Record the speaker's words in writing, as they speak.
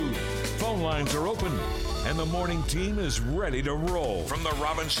phone lines are open, and the morning team is ready to roll. From the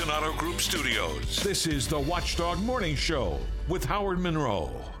Robinson Auto Group studios, this is the Watchdog Morning Show with Howard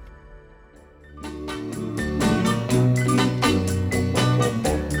Monroe.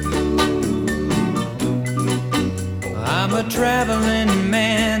 I'm a traveling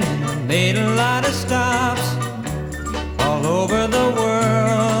man, made a lot of stops all over the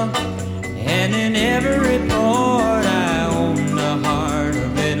world, and in every port I own the heart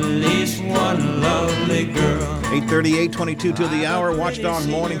of at least one lovely girl. 8:38, 22 till the hour. Watchdog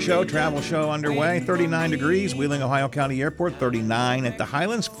Morning Show, travel show underway. 39 degrees, Wheeling, Ohio County Airport. 39 at the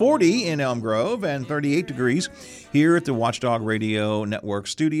Highlands, 40 in Elm Grove, and 38 degrees here at the Watchdog Radio Network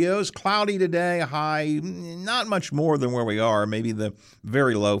studios. Cloudy today, a high not much more than where we are, maybe the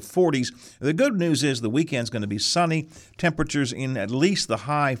very low 40s. The good news is the weekend's going to be sunny. Temperatures in at least the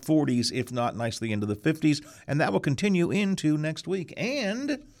high 40s, if not nicely into the 50s, and that will continue into next week.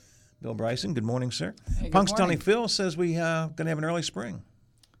 And Bill Bryson, good morning, sir. Hey, good Punxsutawney morning. Phil says we're going to have an early spring.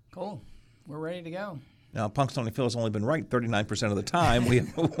 Cool. We're ready to go. Now, Punxsutawney Phil has only been right 39% of the time.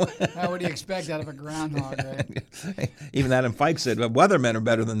 Now, what do you expect out of a groundhog, right? Even Adam Fike said, well, weathermen are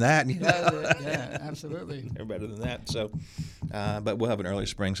better than that. Yeah, absolutely. They're better than that. So, but we'll have an early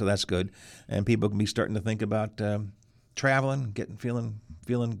spring, so that's good. And people can be starting to think about traveling,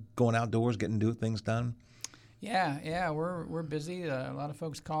 feeling going outdoors, doing things done. Yeah, we're busy. A lot of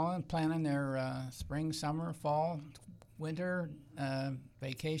folks calling, planning their spring, summer, fall, winter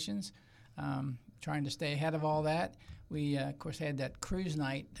vacations, trying to stay ahead of all that. We, of course, had that cruise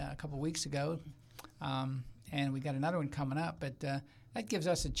night a couple weeks ago, and we got another one coming up. But that gives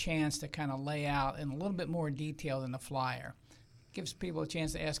us a chance to kind of lay out in a little bit more detail than the flyer. Gives people a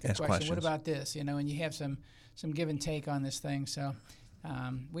chance to ask a question. Questions. What about this? And you have some give and take on this thing. So.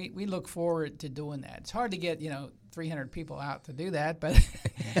 We look forward to doing that. It's hard to get 300 people out to do that, but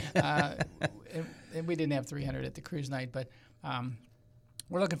and we didn't have 300 at the cruise night. But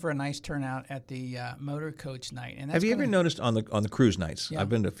we're looking for a nice turnout at the motor coach night. And have you ever noticed on the cruise nights? Yeah. I've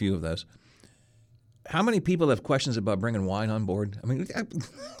been to a few of those. How many people have questions about bringing wine on board? I mean,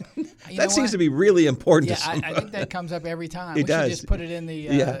 that seems to be really important. Yeah, to I think that comes up every time. It we does. should just put it in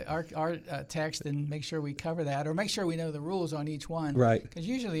the our text and make sure we cover that, or make sure we know the rules on each one. Right. Because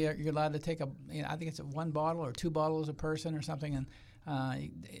usually you're allowed to take I think it's one bottle or 2 bottles a person or something, and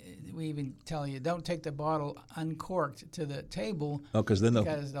we even tell you don't take the bottle uncorked to the table. Oh, because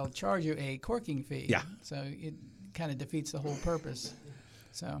they'll charge you a corking fee. Yeah. So it kind of defeats the whole purpose.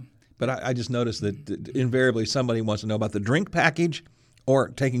 So. But I just noticed that invariably somebody wants to know about the drink package or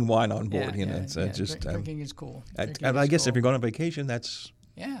taking wine on board. Drinking is cool. I guess if you're going on vacation, that's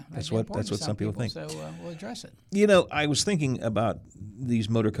what some people think. So we'll address it. I was thinking about these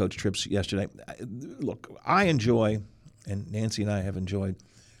motor coach trips yesterday. Look, I enjoy, and Nancy and I have enjoyed,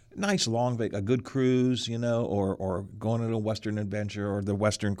 nice long a good cruise, or going on a Western adventure or the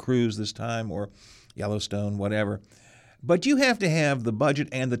Western cruise this time or Yellowstone, whatever. But you have to have the budget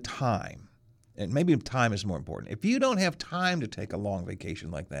and the time, and maybe time is more important. If you don't have time to take a long vacation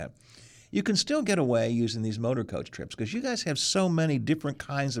like that, you can still get away using these motor coach trips because you guys have so many different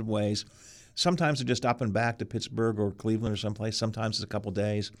kinds of ways. Sometimes they're just up and back to Pittsburgh or Cleveland or someplace. Sometimes it's a couple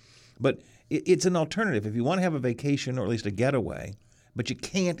days. But it's an alternative. If you want to have a vacation or at least a getaway, but you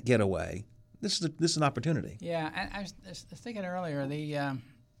can't get away, this is an opportunity. Yeah, I was thinking earlier,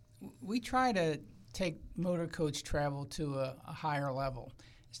 we try to take motor coach travel to a higher level.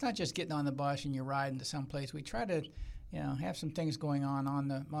 It's not just getting on the bus and you're riding to someplace. We try to, have some things going on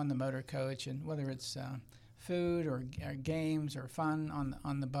the motor coach, and whether it's food or games or fun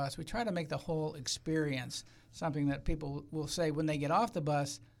on the bus, we try to make the whole experience something that people will say when they get off the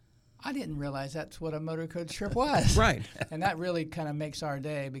bus, I didn't realize that's what a motor coach trip was. Right. And that really kind of makes our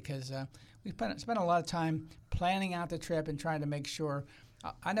day because we spent a lot of time planning out the trip and trying to make sure.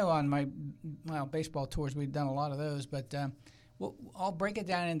 I know on my baseball tours we've done a lot of those, but I'll break it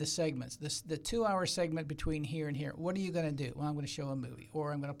down into segments. The 2-hour segment between here and here. What are you going to do? Well, I'm going to show a movie,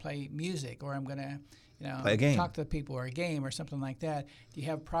 or I'm going to play music, or I'm going to play a game, talk to people, or a game, or something like that. Do you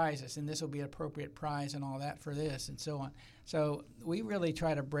have prizes? And this will be an appropriate prize and all that for this, and so on. So we really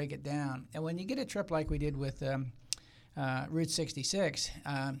try to break it down. And when you get a trip like we did with Route 66,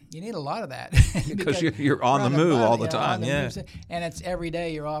 you need a lot of that because you're on the move all the time. And it's every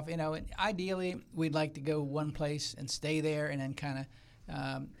day you're off. And ideally, we'd like to go one place and stay there, and then kind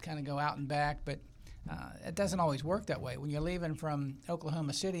of go out and back. But it doesn't always work that way. When you're leaving from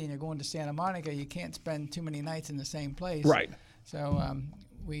Oklahoma City and you're going to Santa Monica, you can't spend too many nights in the same place. Right. So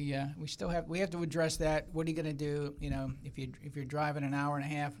we still have to address that. What are you going to do? If you're driving an hour and a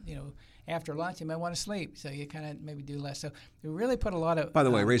half, after lunch, you might want to sleep. So you kind of maybe do less. So we really put a lot of. By the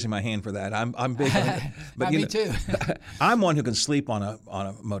way, raising my hand for that, I'm big on it. But me too. I'm one who can sleep on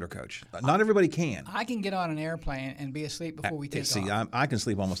a motor coach. Not everybody can. I can get on an airplane and be asleep before we take off. I can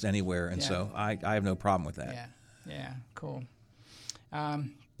sleep almost anywhere, and so I have no problem with that. Yeah, cool.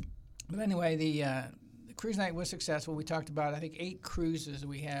 But anyway, the cruise night was successful. We talked about, I think, 8 cruises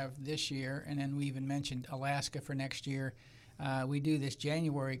we have this year, and then we even mentioned Alaska for next year. We do this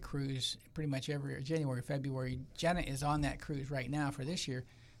January cruise pretty much every January, February. Jenna is on that cruise right now for this year,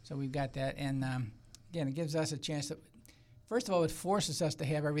 so we've got that. And again, it gives us a chance to, first of all, it forces us to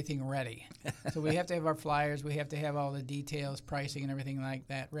have everything ready. So we have to have our flyers, we have to have all the details, pricing, and everything like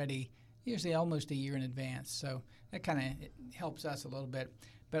that ready, usually almost a year in advance. So that kind of helps us a little bit.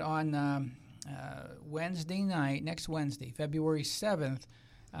 But on Wednesday night, next Wednesday, February 7th,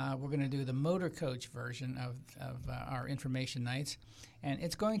 we're going to do the motor coach version of our information nights, and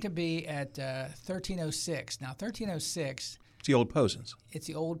it's going to be at 1306. Now, 1306. It's the old Posens. It's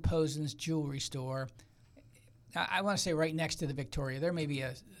the old Posens jewelry store. I want to say right next to the Victoria. There may be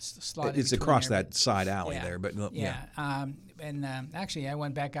a slot. It's across that side alley there, but yeah. Actually, I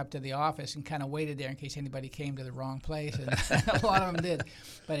went back up to the office and kind of waited there in case anybody came to the wrong place, and a lot of them did.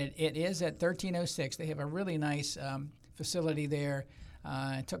 But it is at 1306. They have a really nice facility there.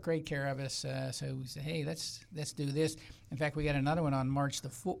 Took great care of us. So we said, hey, let's do this. In fact, we got another one on March the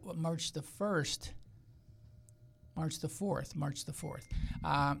 4th,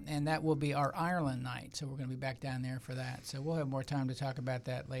 and that will be our Ireland night. So we're going to be back down there for that. So we'll have more time to talk about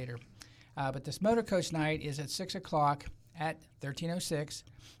that later. But this motor coach night is at 6 o'clock at 1306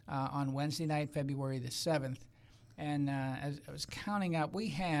 on Wednesday night, February the 7th. And as I was counting up, we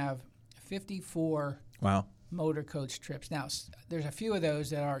have 54 motor coach trips. Now, there's a few of those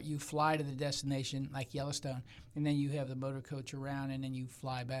that are you fly to the destination, like Yellowstone, and then you have the motor coach around, and then you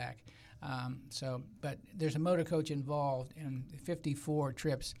fly back. But there's a motor coach involved in 54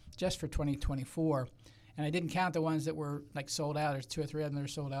 trips just for 2024. And I didn't count the ones that were like sold out. There's 2 or 3 of them that are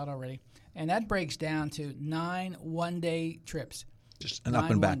sold out already. And that breaks down to 9 one-day trips. Just an up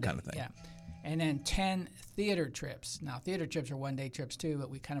and back kind of thing. Yeah. And then 10 theater trips. Now, theater trips are one-day trips too, but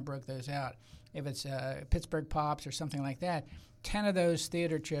we kind of broke those out. If it's Pittsburgh Pops or something like that, 10 of those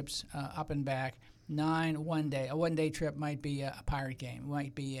theater trips up and back, 9 one day. A one-day trip might be a pirate game.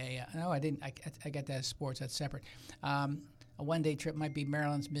 Might be I got that as sports. That's separate. A one-day trip might be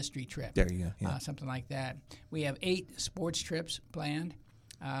Maryland's Mystery Trip. There you go. Yeah. Something like that. We have 8 sports trips planned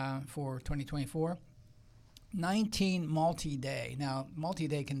for 2024. 19 multi-day. Now,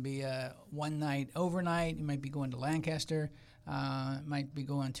 multi-day can be one night overnight. You might be going to Lancaster. Might be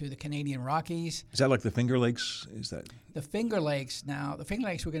going to the Canadian Rockies. Is that like the Finger Lakes? Is that the Finger Lakes? Now, the Finger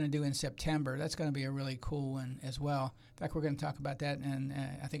Lakes we're going to do in September. That's going to be a really cool one as well. In fact, we're going to talk about that, and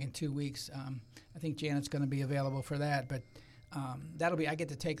I think in 2 weeks. I think Janet's going to be available for that, but that'll be. I get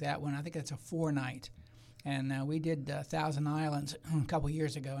to take that one. I think that's a 4-night, and we did Thousand Islands a couple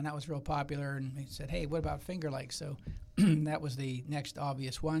years ago, and that was real popular. And they said, "Hey, what about Finger Lakes?" So that was the next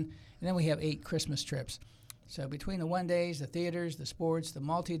obvious one. And then we have 8 Christmas trips. So between the one-days, the theaters, the sports, the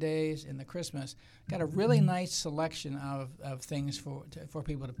multi-days, and the Christmas, got a really nice selection of things for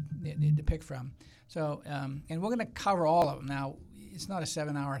people to pick from. So, and we're going to cover all of them. Now, it's not a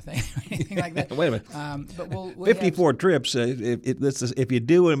 7-hour thing or anything like that. Wait a minute. But we'll 54 trips, if you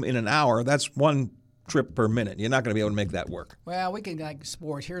do them in an hour, that's 1 trip per minute. You're not going to be able to make that work. Well, we can, like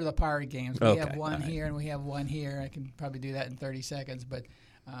sports. Here are the pirate games. We have one here and we have one here. I can probably do that in 30 seconds. But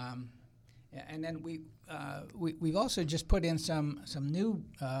and then we've also just put in some new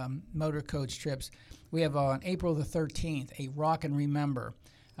motor coach trips. We have on April the 13th a Rock and Remember.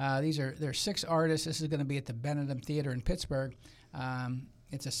 There's 6 artists. This is going to be at the Benedum Theater in Pittsburgh.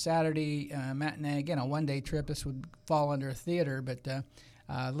 It's a Saturday matinee. Again, a one-day trip. This would fall under a theater, but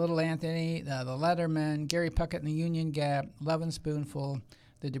Little Anthony, the Lettermen, Gary Puckett and the Union Gap, Lovin' Spoonful,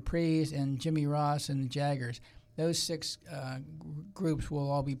 the Duprees, and Jimmy Ross and the Jaggers. Those 6 groups will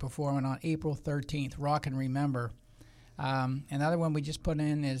all be performing on April 13th, Rock and Remember. Another one we just put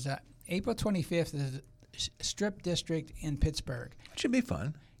in is April 25th is Strip District in Pittsburgh. It should be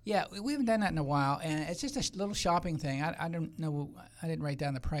fun. Yeah, we haven't done that in a while, and it's just a little shopping thing. I don't know. I didn't write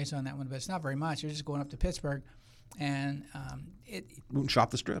down the price on that one, but it's not very much. You're just going up to Pittsburgh, and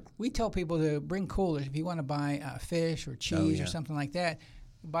shop the Strip. We tell people to bring coolers if you want to buy fish or cheese or something like that.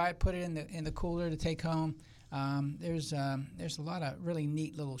 Put it in the cooler to take home. There's a lot of really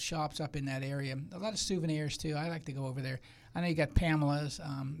neat little shops up in that area. A lot of souvenirs too. I like to go over there. I know you got Pamela's.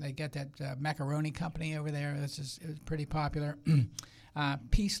 They got that macaroni company over there. It's pretty popular.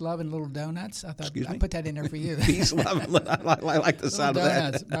 Peace, Love, and Little Donuts. I thought Excuse me? I put that in there for you. Peace, love, and I like the sound of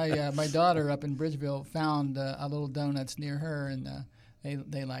donuts. that. My daughter up in Bridgeville found a Little Donuts near her, and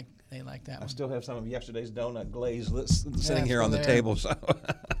they like that I one. still have some of yesterday's donut glaze sitting here still on the there. table. So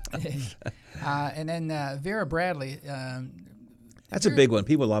And then Vera Bradley. that's a big one.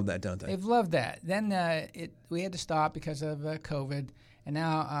 People love that, don't they? They've loved that. Then we had to stop because of COVID, and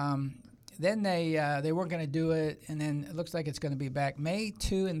now then they weren't going to do it, and then it looks like it's going to be back May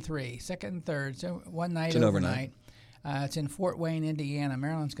 2 and 3, 2nd and 3rd, so one night overnight. It's in Fort Wayne, Indiana.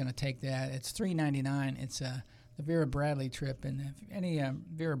 Maryland's going to take that. It's $3.99. It's the Vera Bradley trip, and if any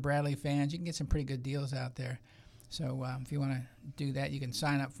Vera Bradley fans, you can get some pretty good deals out there. So if you want to do that, you can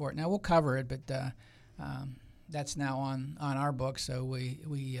sign up for it. Now we'll cover it, but that's now on our book, so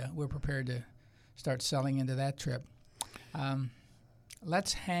we're prepared to start selling into that trip.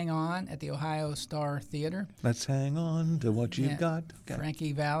 Let's Hang On at the Ohio Star Theater. Let's hang on to what you've got. Okay.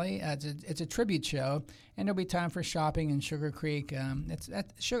 Frankie Valli. It's a tribute show, and there'll be time for shopping in Sugar Creek. It's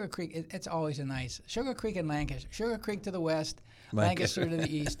at Sugar Creek. It's always a nice Sugar Creek and Lancaster. Sugar Creek to the west, Lancaster to the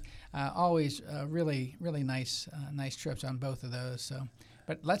east. Always really nice trips on both of those. So,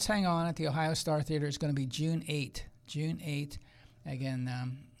 but Let's Hang On at the Ohio Star Theater is going to be June 8th. June 8th. Again,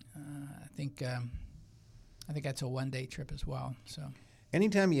 I think that's a one-day trip as well. So.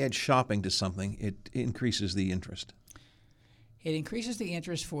 Anytime you add shopping to something, it increases the interest. It increases the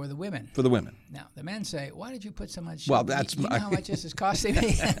interest for the women. For the women. Now, the men say, why did you put so much? Well, that's you know how much this is costing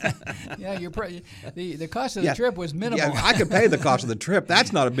me? Yeah, the cost of the trip was minimal. Yeah, I could pay the cost of the trip.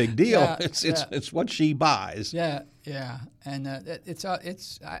 That's not a big deal. Yeah, It's what she buys. Yeah, and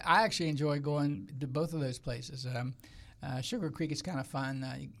I actually enjoy going to both of those places. Sugar Creek is kind of fun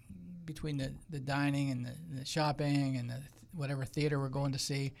between the dining and the shopping and whatever theater we're going to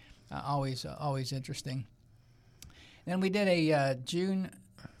see. Always interesting. Then we did a June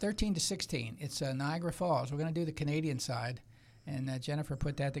 13 to 16. It's Niagara Falls. We're going to do the Canadian side, and Jennifer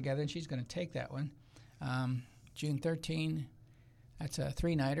put that together, and she's going to take that one. June 13, that's a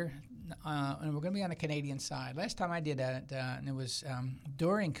 3-nighter, and we're going to be on the Canadian side. Last time I did that, and it was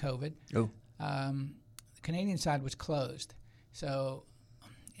during COVID. Oh. The Canadian side was closed, so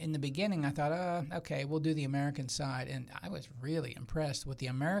in the beginning, I thought, okay, we'll do the American side, and I was really impressed with the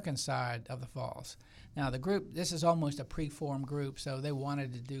American side of the falls. Now, the group, this is almost a pre-formed group, so they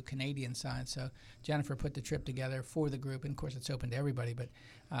wanted to do Canadian side, so Jennifer put the trip together for the group, and of course, it's open to everybody, but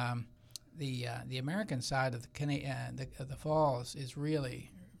the American side of the falls is really,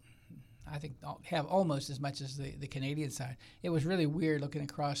 I think, have almost as much as the Canadian side. It was really weird looking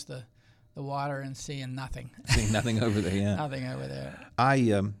across the water and seeing nothing. Seeing nothing over there, yeah. Nothing over there.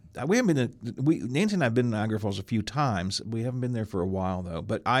 We haven't been. Nancy and I have been to Niagara Falls a few times. We haven't been there for a while though.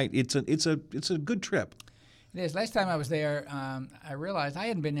 But it's a good trip. It is. Last time I was there, I realized I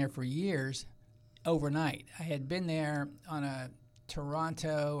hadn't been there for years, overnight. I had been there on a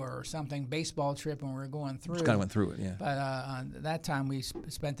Toronto or something baseball trip when we were going through. Just kind of went through it, yeah. But that time we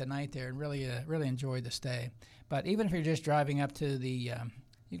spent the night there and really enjoyed the stay. But even if you're just driving up to the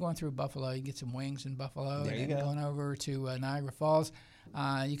you're going through Buffalo, you get some wings in Buffalo, there and you go. Going over to Niagara Falls.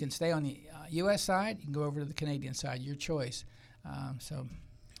 You can stay on the U.S. side. You can go over to the Canadian side, your choice. So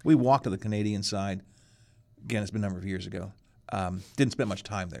we walked to the Canadian side. Again, it's been a number of years ago. Didn't spend much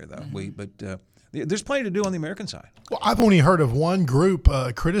time there though. Mm-hmm. But there's plenty to do on the American side. Well, I've only heard of one group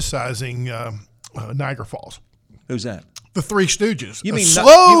criticizing Niagara Falls. Who's that? The Three Stooges. You mean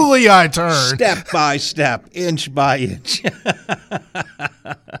slowly I turned. Step by step, inch by inch.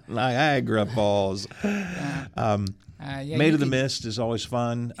 Niagara Falls. Made of the Mist is always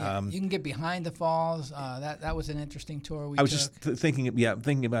fun. You can get behind the falls. That was an interesting tour. I was just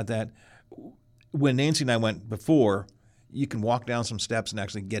thinking about that. When Nancy and I went before, you can walk down some steps and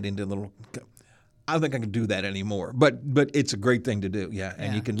actually get into a little. I don't think I can do that anymore, but it's a great thing to do. Yeah,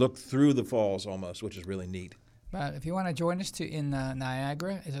 and you can look through the falls almost, which is really neat. But if you want to join us in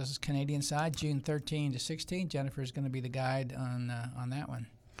Niagara, this is Canadian side, June 13 to 16. Jennifer is going to be the guide on that one.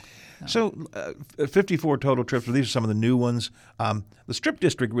 So 54 total trips. These are some of the new ones. The Strip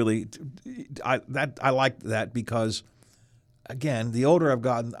District really, I like that because, again, the older I've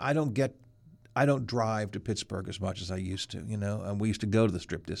gotten, I don't drive to Pittsburgh as much as I used to. And we used to go to the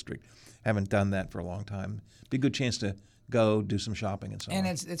Strip District. Haven't done that for a long time. Be a good chance to go do some shopping and so on. And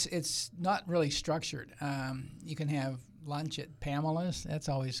it's not really structured. You can have lunch at Pamela's. That's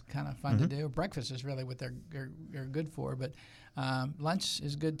always kind of fun to do. Breakfast is really what they're good for, but lunch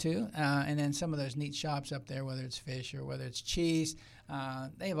is good too. And then some of those neat shops up there, whether it's fish or whether it's cheese,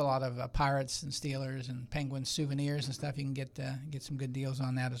 They have a lot of Pirates and Steelers and Penguins souvenirs and stuff. You can get some good deals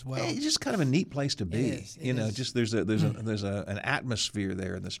on that as well. It's just kind of a neat place to be. It is. Just there's an atmosphere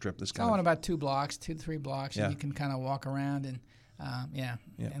there in the Strip. That's kind of about 2 blocks, 2 to 3 blocks, and you can kind of walk around and.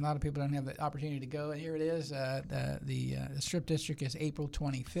 And a lot of people don't have the opportunity to go. And here it is. The Strip District is April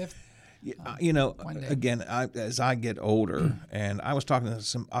 25th. Again, as I get older, and I was talking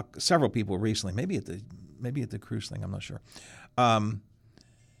to several people recently, maybe at the cruise thing, I'm not sure,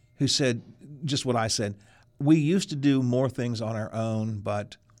 who said just what I said. We used to do more things on our own,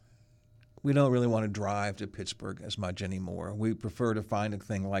 but we don't really want to drive to Pittsburgh as much anymore. We prefer to find a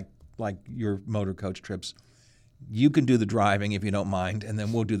thing like your motor coach trips. You can do the driving if you don't mind, and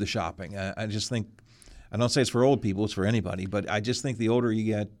then we'll do the shopping. I just think, I don't say it's for old people, it's for anybody, but I just think the older you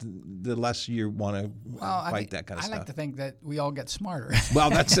get, the less you want to fight that kind of stuff. I like to think that we all get smarter. Well,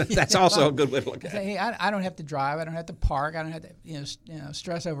 that's also a good way to look at it. Hey, I don't have to drive. I don't have to park. I don't have to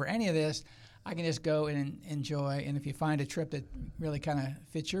stress over any of this. I can just go and enjoy. And if you find a trip that really kind of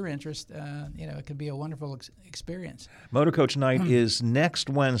fits your interest, it could be a wonderful experience. Motor Coach Night is next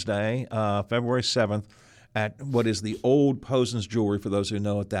Wednesday, February 7th. At what is the old Posen's Jewelry, for those who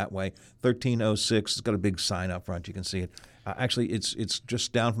know it that way, 1306. It's got a big sign up front. You can see it. Actually, it's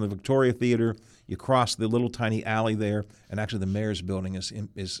just down from the Victoria Theater. You cross the little tiny alley there, and actually the mayor's building is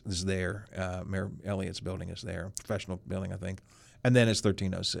there. Mayor Elliott's building is there, professional building, I think. And then it's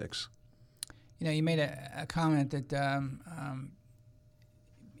 1306. You made a comment that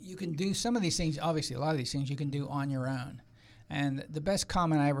you can do some of these things. Obviously, a lot of these things you can do on your own. And the best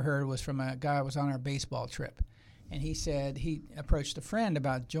comment I ever heard was from a guy who was on our baseball trip. And he said he approached a friend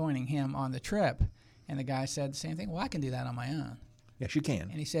about joining him on the trip. And the guy said the same thing. Well, I can do that on my own. Yes, you can.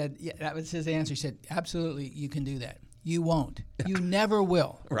 And he said, yeah, that was his answer. He said, absolutely, you can do that. You won't. You never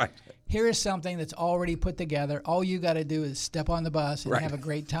will. Right. Here is something that's already put together. All you got to do is step on the bus and have a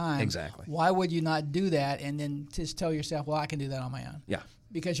great time. Exactly. Why would you not do that and then just tell yourself, well, I can do that on my own? Yeah.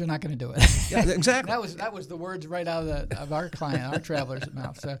 Because you're not going to do it. Yeah, exactly. that was the words right out of our client, our traveler's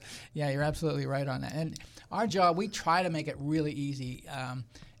mouth. So, yeah, you're absolutely right on that. And our job, we try to make it really easy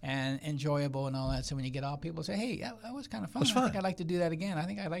and enjoyable and all that. So when you get off, people say, hey, that was kind of fun. I think I'd like to do that again. I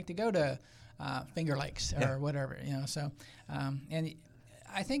think I'd like to go to Finger Lakes or whatever. So, and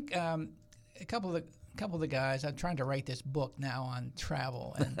I think a couple of the guys, I'm trying to write this book now on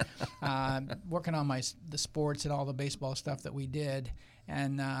travel and working on the sports and all the baseball stuff that we did.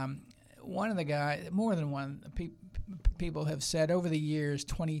 And one of the guys, more than one, people have said over the years,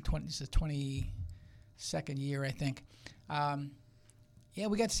 2020, this is the 22nd year, I think.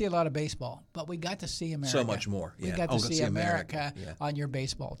 We got to see a lot of baseball, but we got to see America. So much more. Yeah. We got to see America on your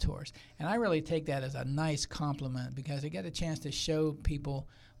baseball tours. And I really take that as a nice compliment because I get a chance to show people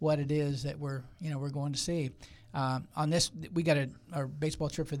what it is that we're going to see. On this, we got our baseball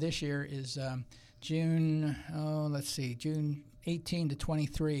trip for this year is June 18 to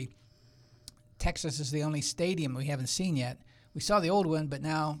 23. Texas is the only stadium we haven't seen yet. We saw the old one, but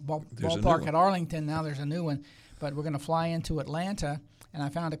now ballpark at Arlington, now there's a new one. But we're going to fly into Atlanta, and I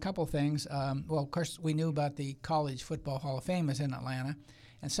found a couple things. Of course, we knew about the College Football Hall of Fame is in Atlanta,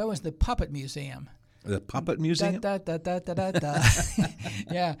 and so is the Puppet Museum. The Puppet Museum?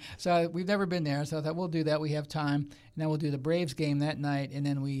 Yeah, so we've never been there, so I thought we'll do that. We have time, and then we'll do the Braves game that night, and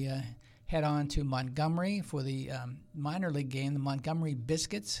then we head on to Montgomery for the minor league game, the Montgomery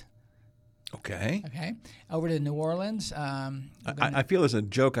Biscuits. Okay. Over to New Orleans. I feel as a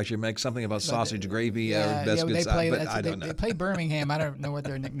joke I should make something about sausage gravy or biscuits, but I don't know. They play Birmingham. I don't know what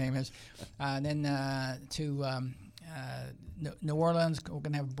their nickname is. And then to New Orleans, we're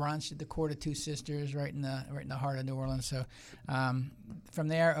going to have brunch at the Court of Two Sisters, right in the heart of New Orleans. So from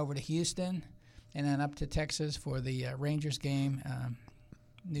there over to Houston, and then up to Texas for the Rangers game.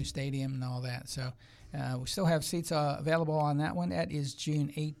 New stadium and all that. So we still have seats available on that one. That is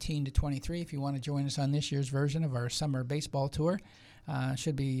June 18 to 23. If you want to join us on this year's version of our summer baseball tour,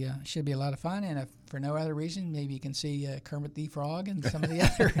 should be a lot of fun. And if for no other reason, maybe you can see Kermit the Frog and some of the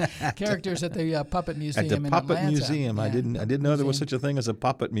other characters at the Puppet Museum in Atlanta. At the Puppet Museum, yeah. I didn't know there was such a thing as a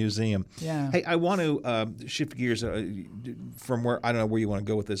Puppet Museum. Yeah. Hey, I want to shift gears from where I don't know where you want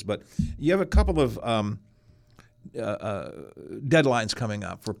to go with this, but you have a couple of deadlines coming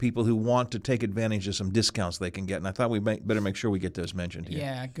up for people who want to take advantage of some discounts they can get, and I thought we better make sure we get those mentioned here.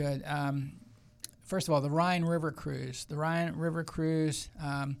 Yeah, good. First of all, the Rhine River Cruise. The Rhine River Cruise,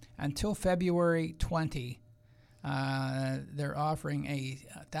 until February 20, they're offering a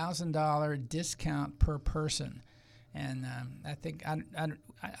 $1,000 discount per person, and I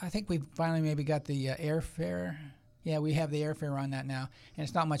think we've finally maybe got the airfare. Yeah, we have the airfare on that now, and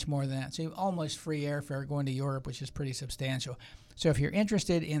it's not much more than that. So almost free airfare going to Europe, which is pretty substantial. So if you're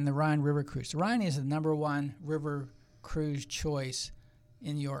interested in the Rhine River Cruise, the Rhine is the #1 river cruise choice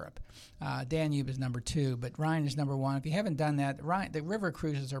in Europe. Danube is #2, but Rhine is #1. If you haven't done that, the river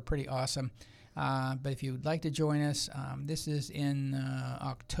cruises are pretty awesome. But if you would like to join us, this is in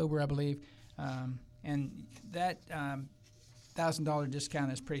October, I believe, and that $1,000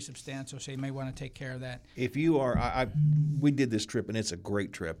 discount is pretty substantial, so you may want to take care of that. If you are, we did this trip, and it's a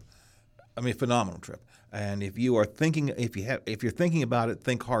great trip. I mean, phenomenal trip. And if you are thinking, if you're thinking about it,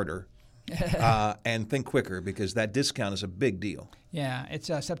 think harder. And think quicker, because that discount is a big deal. Yeah, it's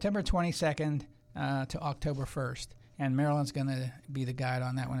September 22nd to October 1st, and Marilyn's going to be the guide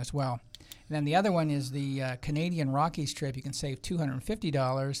on that one as well. And then the other one is the Canadian Rockies trip. You can save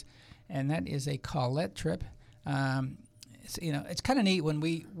 $250, and that is a Colette trip. It's kind of neat when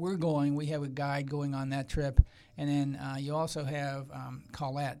we're going. We have a guide going on that trip, and then you also have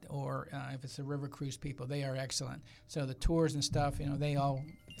Colette, or if it's the river cruise people, they are excellent. So the tours and stuff, they all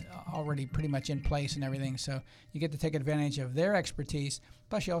already pretty much in place and everything. So you get to take advantage of their expertise.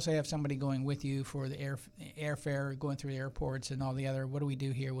 Plus, you also have somebody going with you for the airfare, going through the airports and all the other. What do we do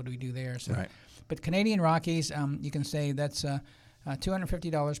here? What do we do there? So, right. But Canadian Rockies, you can say that's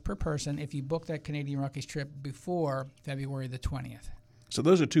 $250 per person if you book that Canadian Rockies trip before February the 20th. So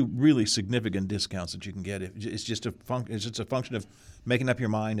those are two really significant discounts that you can get. It's just a function of making up your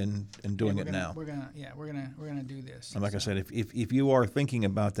mind and doing it now. We're gonna do this. And like I said, if you are thinking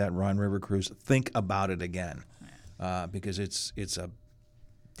about that Rhine River cruise, think about it again, because it's a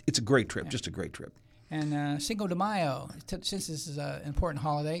great trip, just a great trip. And Cinco de Mayo, since this is an important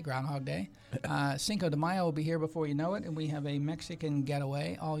holiday, Groundhog Day, Cinco de Mayo will be here before you know it, and we have a Mexican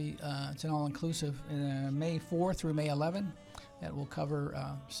getaway. It's an all-inclusive, May 4 through May 11. That will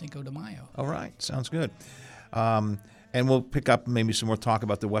cover Cinco de Mayo. All right, sounds good. And we'll pick up maybe some more talk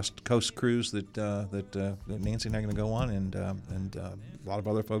about the West Coast cruise that Nancy and I are going to go on, and a lot of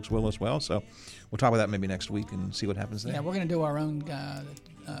other folks will as well. So we'll talk about that maybe next week and see what happens there. Yeah, we're going to do our own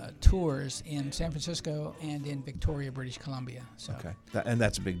tours in San Francisco and in Victoria, British Columbia. So. Okay, and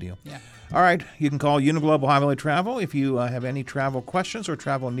that's a big deal. Yeah. All right, you can call Uniglobal High Valley Travel if you have any travel questions or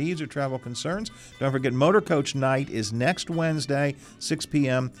travel needs or travel concerns. Don't forget, Motor Coach Night is next Wednesday, 6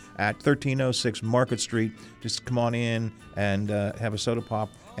 p.m. at 1306 Market Street. Just come on in and have a soda pop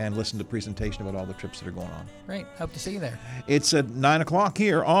and listen to the presentation about all the trips that are going on. Great. Hope to see you there. It's at 9 o'clock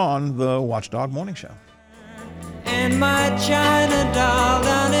here on the Watchdog Morning Show. And my China doll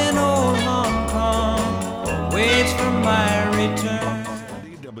down in old Hong Kong waits for my return.